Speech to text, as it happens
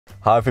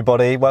Hi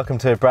everybody, welcome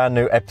to a brand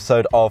new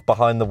episode of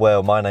Behind the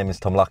Wheel. My name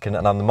is Tom Luckin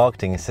and I'm the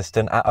marketing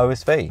assistant at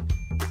OSV.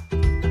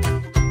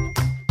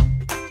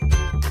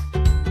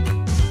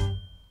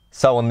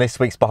 So on this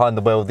week's Behind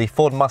the Wheel, the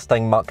Ford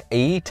Mustang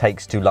Mach-E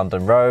takes to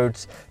London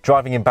roads,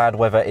 driving in bad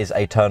weather is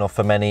a turn-off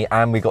for many,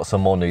 and we got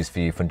some more news for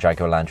you from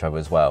Jaguar Land Rover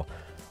as well.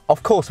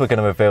 Of course we're going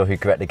to reveal who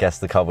correctly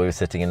guessed the car we were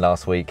sitting in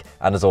last week,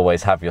 and as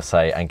always have your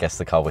say and guess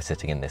the car we're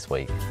sitting in this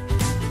week.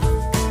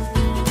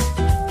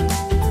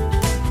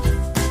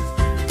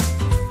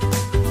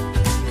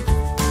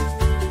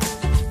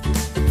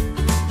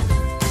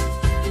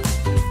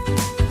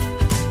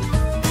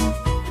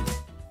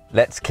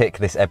 Let's kick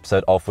this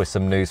episode off with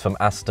some news from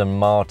Aston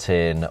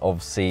Martin.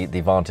 Obviously, the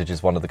Vantage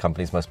is one of the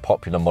company's most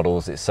popular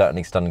models. It's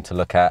certainly stunning to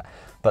look at.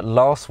 But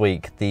last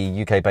week,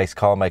 the UK-based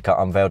car maker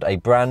unveiled a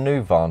brand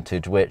new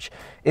Vantage, which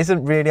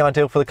isn't really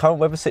ideal for the current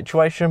weather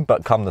situation,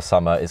 but come the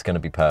summer, it's going to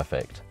be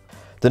perfect.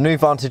 The new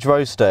Vantage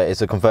Roadster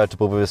is a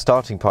convertible with a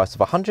starting price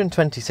of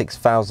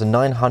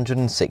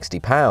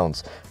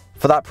 £126,960.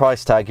 For that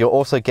price tag, you'll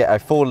also get a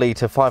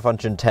 4-litre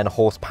 510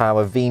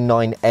 horsepower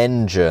V9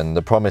 engine,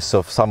 the promise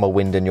of summer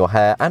wind in your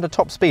hair, and a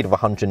top speed of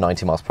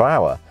 190 miles per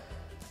hour.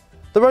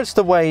 The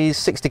Roadster weighs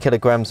 60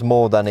 kilograms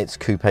more than its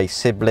coupe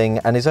sibling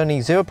and is only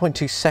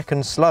 0.2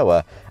 seconds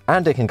slower,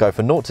 and it can go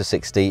from 0 to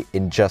 60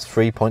 in just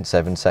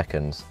 3.7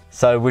 seconds.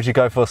 So would you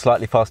go for a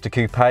slightly faster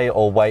coupe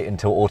or wait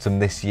until autumn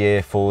this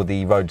year for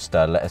the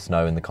Roadster? Let us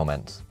know in the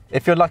comments.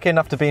 If you're lucky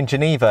enough to be in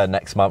Geneva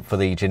next month for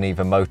the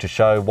Geneva Motor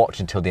show, watch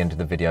until the end of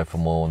the video for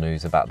more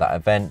news about that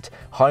event.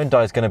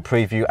 Hyundai is going to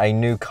preview a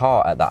new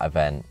car at that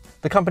event.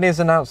 The company has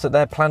announced that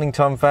they're planning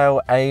to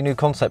unveil a new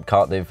concept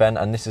car at the event,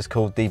 and this is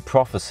called the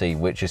Prophecy,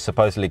 which is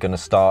supposedly going to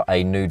start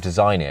a new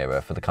design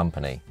era for the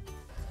company.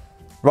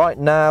 Right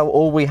now,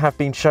 all we have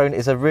been shown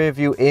is a rear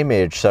view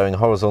image showing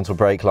horizontal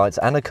brake lights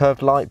and a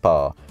curved light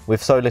bar.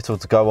 With so little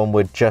to go on,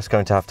 we're just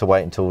going to have to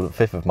wait until the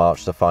 5th of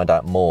March to find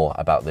out more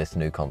about this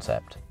new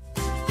concept.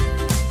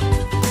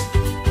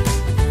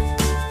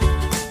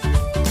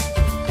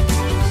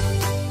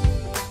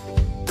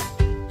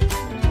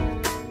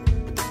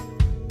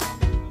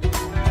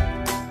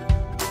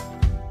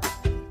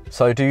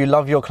 So do you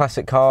love your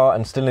classic car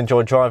and still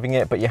enjoy driving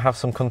it, but you have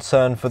some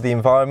concern for the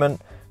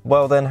environment?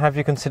 Well then, have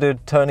you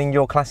considered turning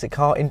your classic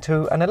car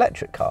into an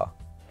electric car?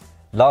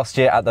 Last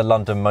year at the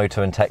London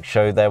Motor and Tech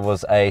Show, there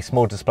was a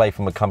small display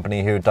from a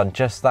company who had done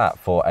just that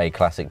for a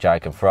classic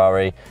Jag and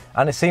Ferrari,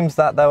 and it seems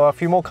that there are a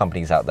few more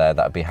companies out there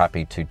that would be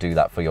happy to do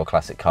that for your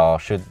classic car,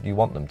 should you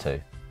want them to.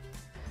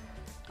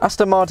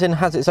 Aston Martin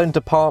has its own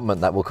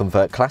department that will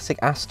convert classic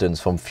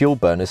Astons from fuel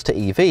burners to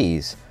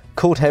EVs.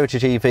 Called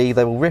Heritage EV,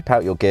 they will rip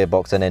out your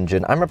gearbox and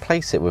engine and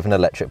replace it with an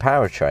electric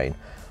powertrain.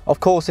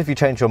 Of course, if you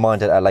change your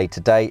mind at a later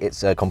date,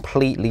 it's a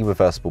completely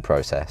reversible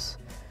process.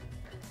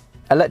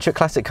 Electric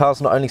classic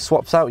cars not only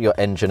swaps out your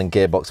engine and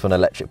gearbox for an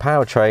electric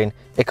powertrain,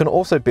 it can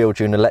also build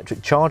you an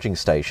electric charging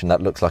station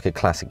that looks like a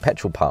classic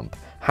petrol pump.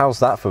 How's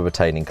that for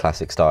retaining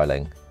classic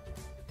styling?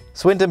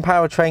 Swindon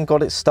Powertrain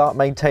got its start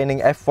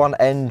maintaining F1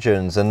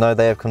 engines, and though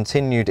they have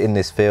continued in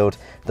this field,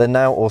 they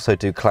now also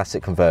do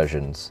classic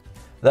conversions.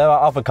 There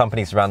are other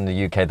companies around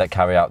the UK that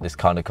carry out this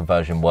kind of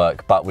conversion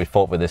work, but we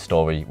thought with this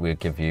story we'd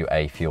give you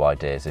a few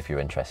ideas if you're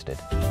interested.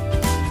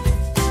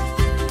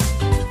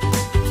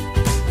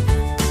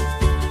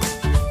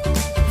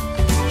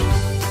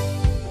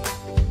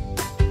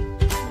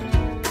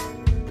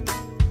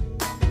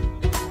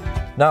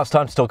 Now it's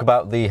time to talk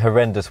about the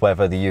horrendous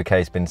weather the UK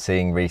has been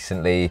seeing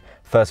recently.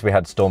 First we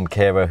had Storm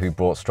Kira, who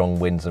brought strong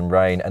winds and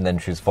rain, and then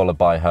she was followed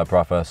by her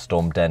brother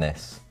Storm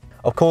Dennis.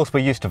 Of course, we're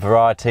used to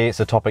variety.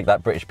 It's a topic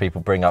that British people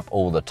bring up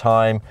all the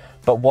time,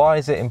 but why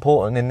is it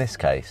important in this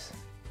case?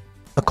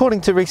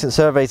 According to recent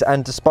surveys,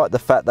 and despite the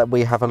fact that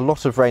we have a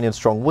lot of rain and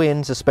strong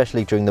winds,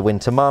 especially during the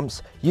winter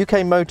months,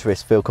 UK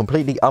motorists feel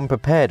completely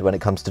unprepared when it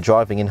comes to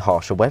driving in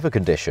harsher weather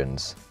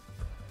conditions.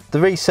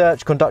 The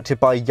research conducted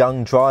by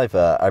Young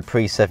Driver, a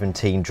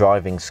pre-17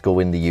 driving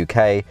school in the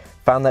UK,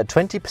 found that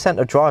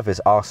 20% of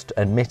drivers asked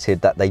admitted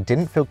that they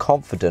didn't feel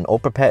confident or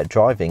prepared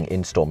driving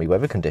in stormy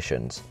weather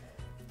conditions.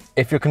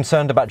 If you're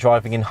concerned about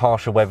driving in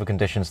harsher weather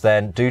conditions,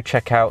 then do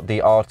check out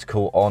the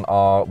article on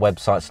our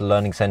website's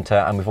Learning Centre,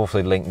 and we've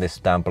also linked this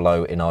down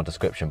below in our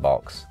description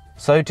box.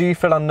 So do you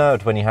feel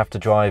unnerved when you have to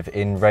drive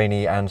in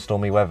rainy and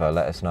stormy weather?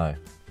 Let us know.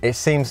 It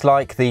seems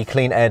like the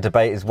clean air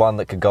debate is one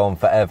that could go on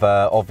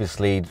forever.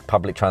 Obviously,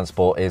 public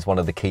transport is one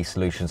of the key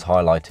solutions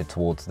highlighted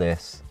towards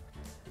this.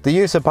 The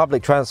use of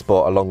public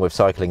transport, along with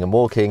cycling and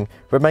walking,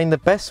 remain the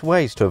best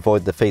ways to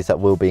avoid the fees that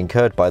will be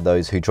incurred by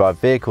those who drive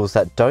vehicles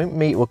that don't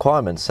meet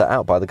requirements set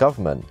out by the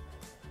government.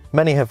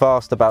 Many have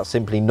asked about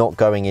simply not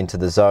going into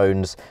the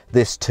zones.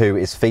 This too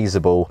is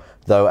feasible,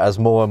 though as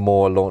more and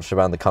more are launched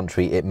around the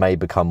country, it may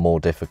become more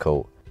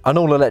difficult. An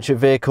all-electric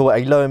vehicle,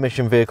 a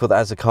low-emission vehicle that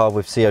has a car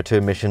with CO2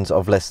 emissions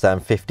of less than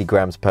 50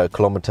 grams per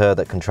kilometre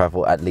that can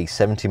travel at least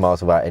 70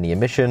 miles without any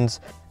emissions,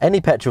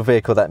 any petrol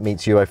vehicle that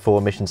meets Euro 4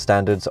 emission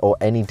standards, or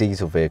any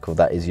diesel vehicle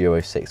that is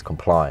Euro 6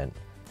 compliant.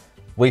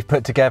 We've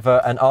put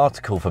together an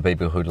article for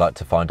people who'd like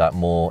to find out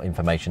more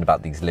information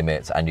about these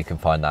limits, and you can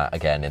find that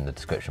again in the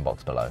description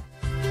box below.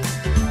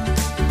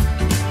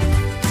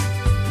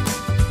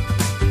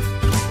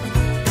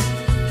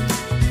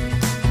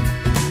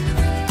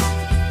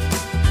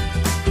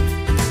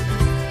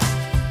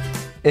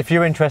 If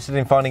you're interested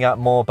in finding out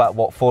more about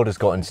what Ford has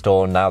got in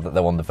store now that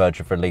they're on the verge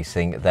of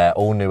releasing their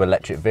all-new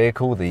electric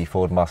vehicle, the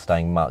Ford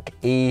Mustang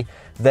Mach-E,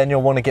 then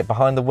you'll want to get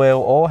behind the wheel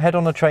or head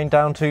on a train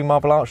down to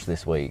Marble Arch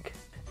this week.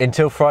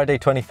 Until Friday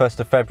 21st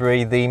of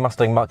February, the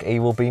Mustang Mach-E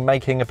will be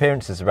making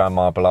appearances around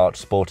Marble Arch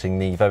sporting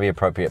the very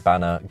appropriate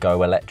banner,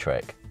 Go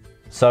Electric.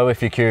 So if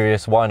you're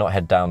curious, why not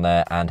head down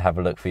there and have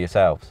a look for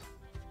yourselves?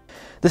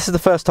 This is the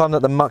first time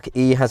that the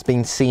Mach-E has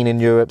been seen in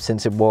Europe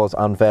since it was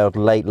unveiled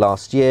late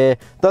last year,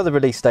 though the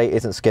release date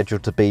isn't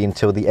scheduled to be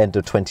until the end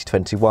of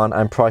 2021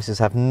 and prices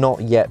have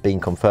not yet been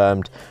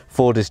confirmed.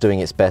 Ford is doing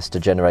its best to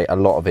generate a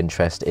lot of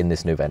interest in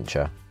this new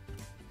venture.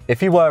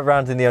 If you were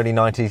around in the early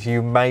 90s,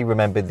 you may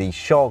remember the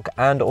shock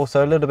and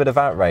also a little bit of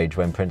outrage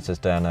when Princess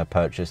Diana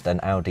purchased an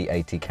Audi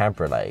A8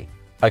 Cabriolet.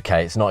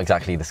 Okay, it's not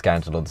exactly the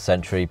scandal of the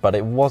century, but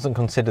it wasn't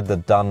considered the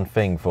done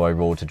thing for a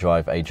royal to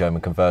drive a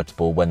German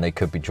convertible when they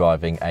could be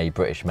driving a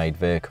British-made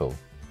vehicle.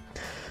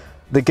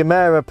 The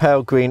Gemera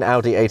pale green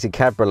Audi A8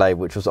 Cabriolet,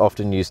 which was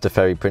often used to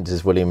ferry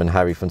Princes William and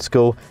Harry from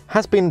school,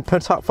 has been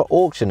put up for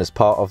auction as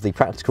part of the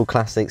Practical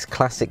Classics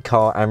Classic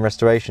Car and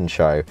Restoration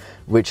Show,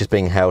 which is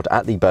being held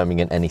at the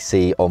Birmingham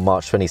NEC on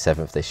March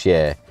 27th this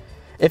year.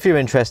 If you're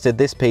interested,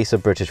 this piece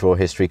of British royal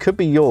history could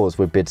be yours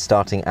with bids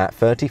starting at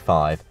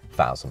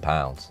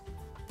 £35,000.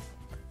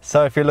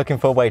 So if you're looking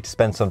for a way to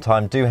spend some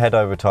time, do head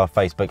over to our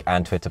Facebook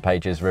and Twitter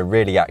pages. We're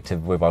really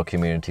active with our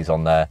communities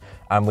on there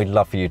and we'd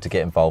love for you to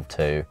get involved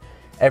too.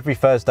 Every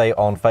Thursday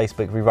on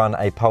Facebook we run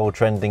a poll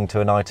trending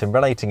to an item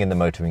relating in the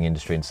motoring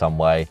industry in some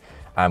way,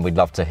 and we'd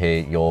love to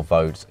hear your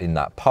votes in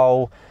that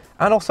poll.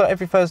 And also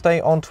every Thursday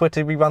on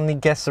Twitter we run the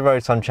Guess the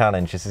Road Time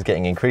Challenge. This is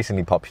getting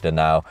increasingly popular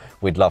now.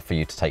 We'd love for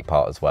you to take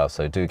part as well,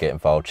 so do get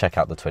involved. Check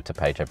out the Twitter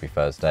page every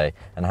Thursday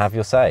and have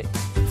your say.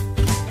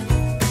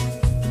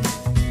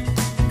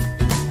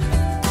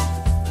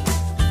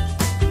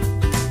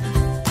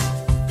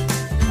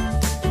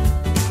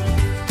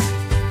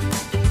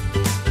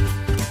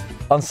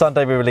 On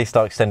Sunday we released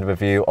our extended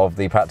review of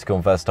the practical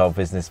and versatile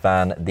business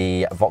van,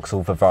 the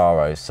Vauxhall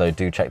Vivaro, so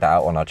do check that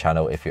out on our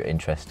channel if you're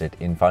interested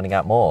in finding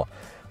out more.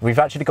 We've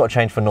actually got to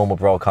change for normal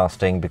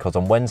broadcasting because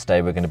on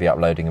Wednesday we're going to be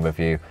uploading a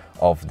review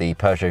of the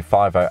Peugeot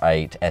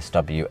 508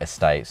 SW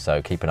Estate,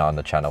 so keep an eye on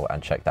the channel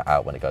and check that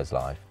out when it goes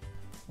live.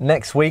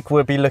 Next week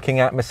we'll be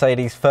looking at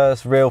Mercedes'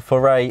 first real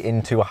foray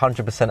into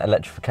 100%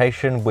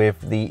 electrification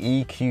with the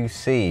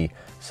EQC,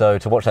 so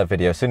to watch that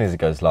video as soon as it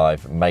goes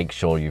live, make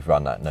sure you've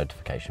run that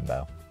notification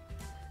bell.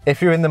 If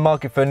you're in the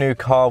market for a new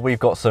car, we've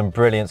got some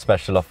brilliant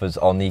special offers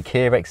on the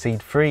Kia Exceed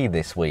 3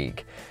 this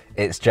week.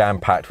 It's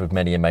jam-packed with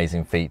many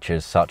amazing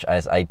features such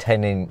as a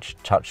 10-inch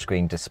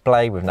touchscreen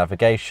display with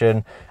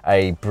navigation,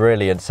 a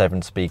brilliant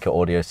 7-speaker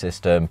audio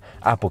system,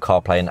 Apple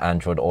CarPlay and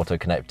Android Auto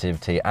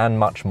connectivity and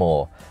much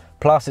more.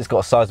 Plus it's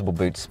got a sizable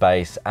boot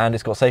space and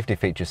it's got safety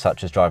features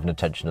such as driving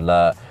attention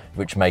alert,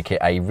 which make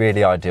it a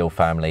really ideal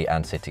family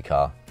and city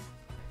car.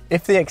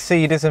 If the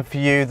Exceed isn't for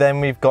you, then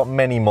we've got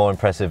many more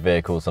impressive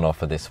vehicles on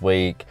offer this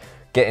week.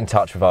 Get in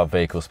touch with our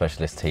vehicle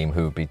specialist team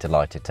who would be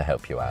delighted to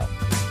help you out.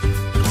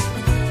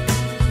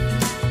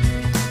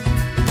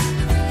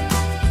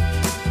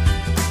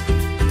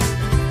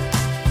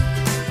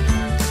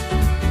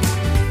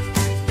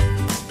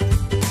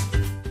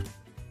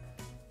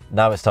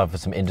 Now it's time for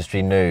some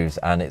industry news,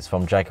 and it's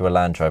from Jaguar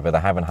Land Rover. They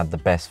haven't had the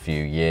best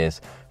few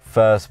years.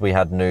 First, we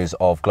had news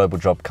of global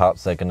job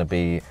cuts. They're going to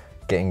be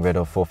getting rid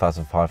of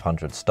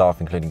 4,500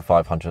 staff, including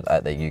 500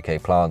 at their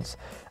UK plants.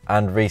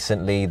 And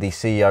recently, the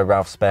CEO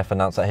Ralph Speff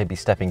announced that he'd be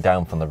stepping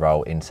down from the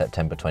role in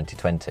September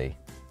 2020.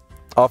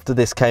 After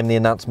this came the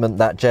announcement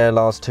that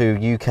JLR's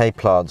 2 UK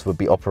plants would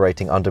be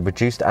operating under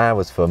reduced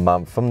hours for a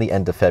month from the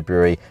end of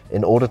February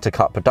in order to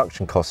cut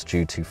production costs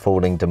due to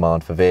falling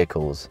demand for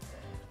vehicles.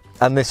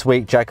 And this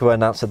week, Jaguar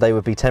announced that they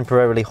would be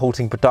temporarily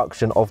halting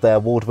production of their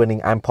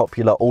award-winning and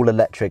popular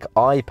all-electric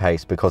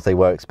I-Pace because they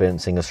were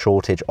experiencing a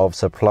shortage of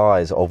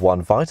supplies of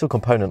one vital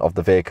component of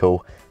the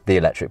vehicle, the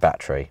electric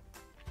battery.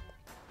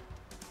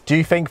 Do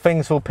you think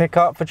things will pick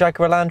up for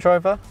Jaguar Land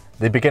Rover?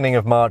 The beginning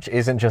of March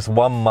isn't just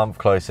 1 month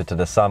closer to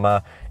the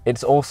summer,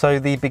 it's also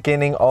the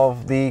beginning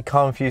of the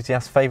car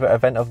enthusiast's favourite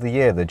event of the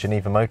year, the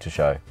Geneva Motor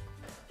Show.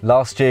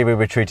 Last year we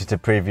were treated to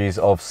previews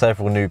of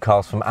several new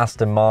cars from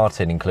Aston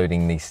Martin,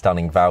 including the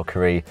stunning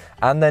Valkyrie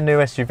and their new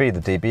SUV,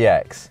 the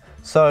DBX.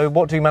 So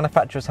what do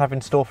manufacturers have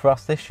in store for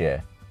us this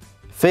year?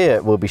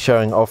 Fiat will be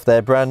showing off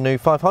their brand new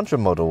 500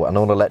 model, an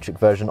all-electric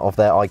version of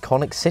their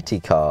iconic city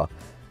car.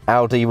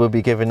 Audi will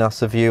be giving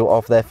us a view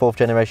of their 4th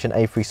generation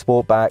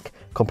A3 Sportback,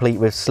 complete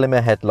with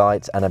slimmer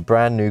headlights and a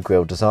brand new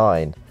grille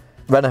design.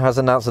 Renault has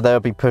announced that they'll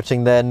be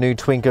putting their new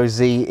Twingo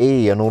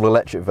ZE, an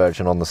all-electric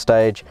version, on the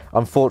stage.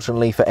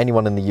 Unfortunately for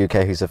anyone in the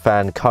UK who's a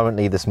fan,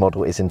 currently this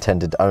model is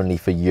intended only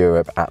for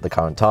Europe at the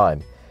current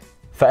time.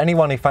 For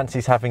anyone who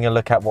fancies having a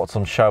look at what's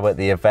on show at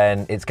the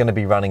event, it's going to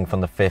be running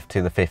from the 5th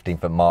to the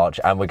 15th of March,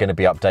 and we're going to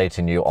be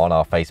updating you on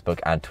our Facebook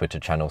and Twitter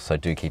channels, so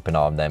do keep an eye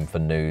on them for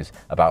news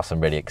about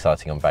some really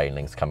exciting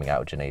unveilings coming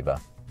out of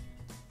Geneva.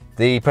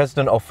 The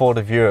President of Ford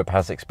of Europe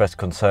has expressed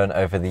concern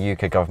over the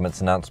UK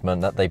government's announcement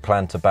that they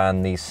plan to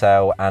ban the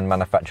sale and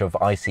manufacture of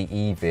ICE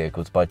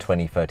vehicles by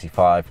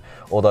 2035,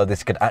 although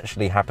this could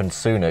actually happen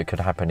sooner. It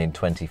could happen in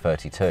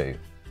 2032.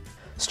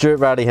 Stuart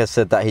Rowley has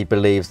said that he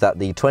believes that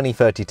the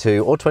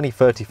 2032 or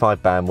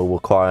 2035 ban will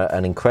require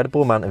an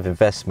incredible amount of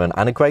investment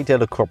and a great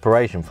deal of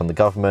cooperation from the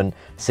government,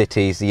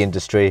 cities, the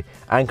industry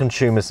and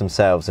consumers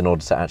themselves in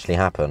order to actually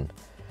happen.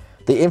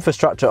 The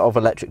infrastructure of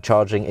electric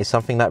charging is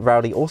something that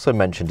Rowley also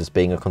mentioned as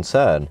being a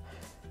concern.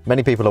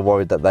 Many people are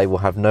worried that they will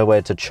have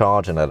nowhere to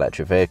charge an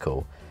electric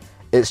vehicle.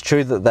 It's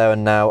true that there are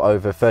now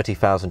over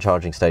 30,000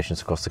 charging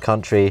stations across the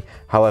country,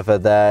 however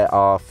there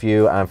are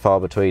few and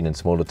far between in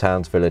smaller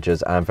towns,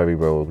 villages and very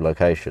rural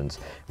locations,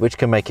 which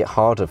can make it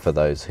harder for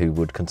those who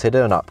would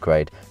consider an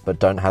upgrade but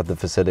don't have the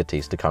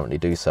facilities to currently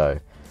do so.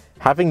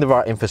 Having the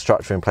right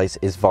infrastructure in place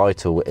is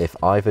vital if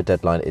either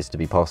deadline is to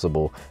be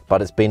possible, but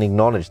it's been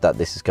acknowledged that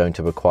this is going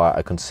to require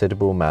a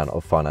considerable amount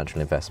of financial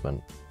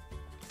investment.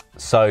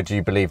 So do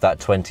you believe that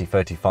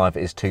 2035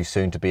 is too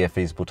soon to be a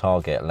feasible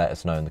target? Let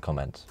us know in the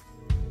comments.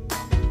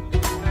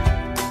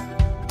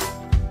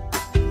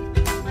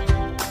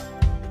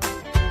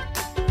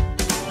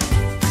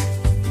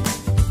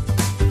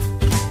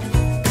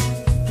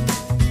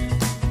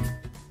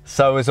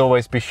 So as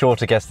always, be sure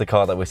to guess the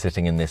car that we're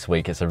sitting in this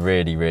week. It's a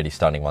really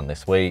stunning one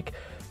this week.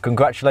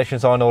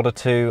 Congratulations are in order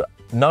to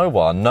no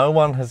one. No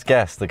one has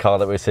guessed the car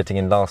that we were sitting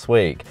in last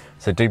week.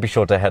 So do be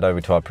sure to head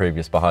over to our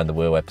previous Behind the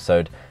Wheel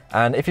episode.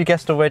 And if you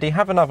guessed already,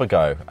 have another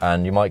go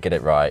and you might get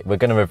it right. We're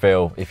going to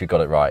reveal if you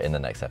got it right in the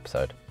next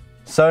episode.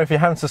 So if you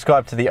haven't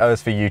subscribed to the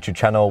OSV YouTube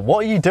channel,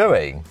 what are you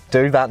doing?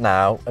 Do that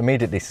now.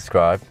 Immediately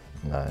subscribe.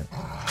 No.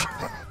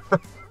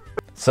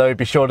 So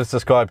be sure to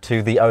subscribe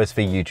to the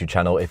OSV YouTube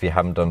channel if you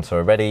haven't done so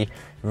already.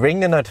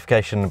 Ring the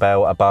notification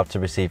bell above to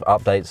receive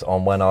updates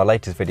on when our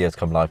latest videos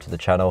come live to the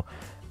channel.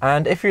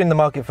 And if you're in the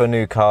market for a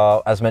new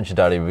car, as mentioned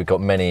earlier, we've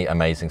got many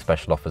amazing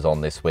special offers on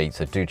this week,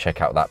 so do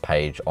check out that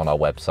page on our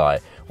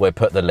website. We'll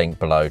put the link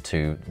below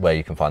to where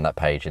you can find that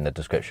page in the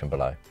description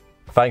below.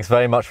 Thanks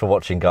very much for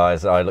watching,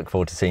 guys. I look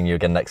forward to seeing you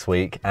again next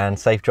week, and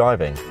safe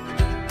driving.